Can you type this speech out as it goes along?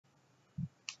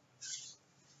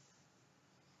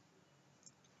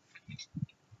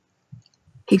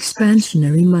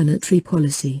Expansionary monetary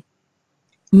policy.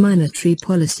 Monetary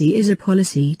policy is a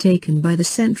policy taken by the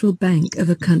central bank of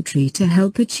a country to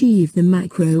help achieve the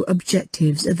macro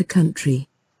objectives of the country.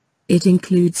 It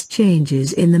includes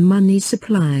changes in the money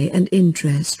supply and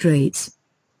interest rates.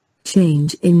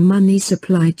 Change in money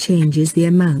supply changes the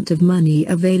amount of money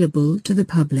available to the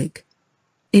public.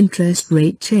 Interest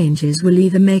rate changes will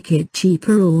either make it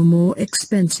cheaper or more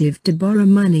expensive to borrow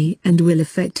money and will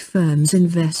affect firms'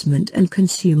 investment and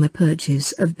consumer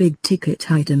purchase of big-ticket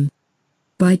items.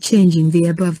 By changing the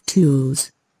above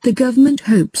tools, the government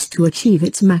hopes to achieve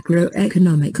its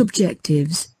macroeconomic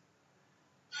objectives.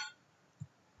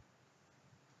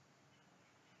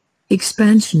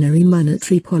 Expansionary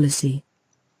monetary policy.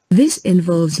 This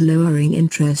involves lowering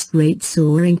interest rates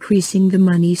or increasing the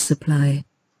money supply.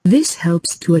 This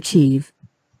helps to achieve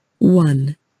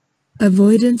 1.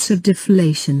 Avoidance of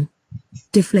deflation.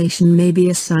 Deflation may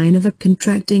be a sign of a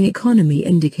contracting economy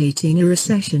indicating a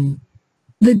recession.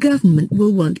 The government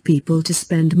will want people to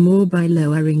spend more by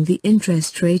lowering the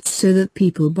interest rates so that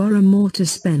people borrow more to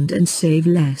spend and save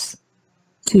less.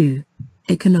 2.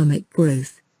 Economic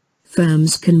growth.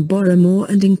 Firms can borrow more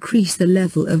and increase the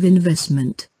level of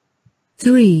investment.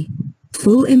 3.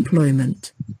 Full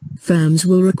employment. Firms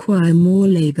will require more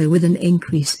labor with an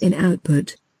increase in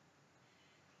output.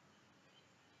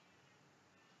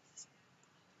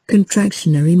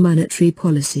 Contractionary monetary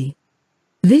policy.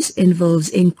 This involves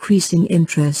increasing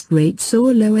interest rates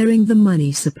or lowering the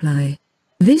money supply.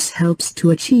 This helps to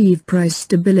achieve price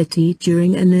stability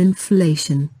during an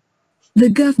inflation. The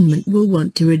government will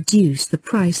want to reduce the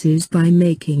prices by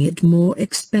making it more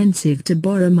expensive to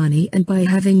borrow money and by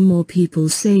having more people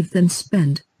save than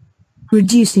spend.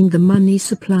 Reducing the money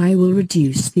supply will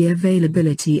reduce the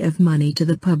availability of money to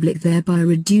the public, thereby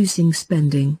reducing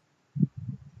spending.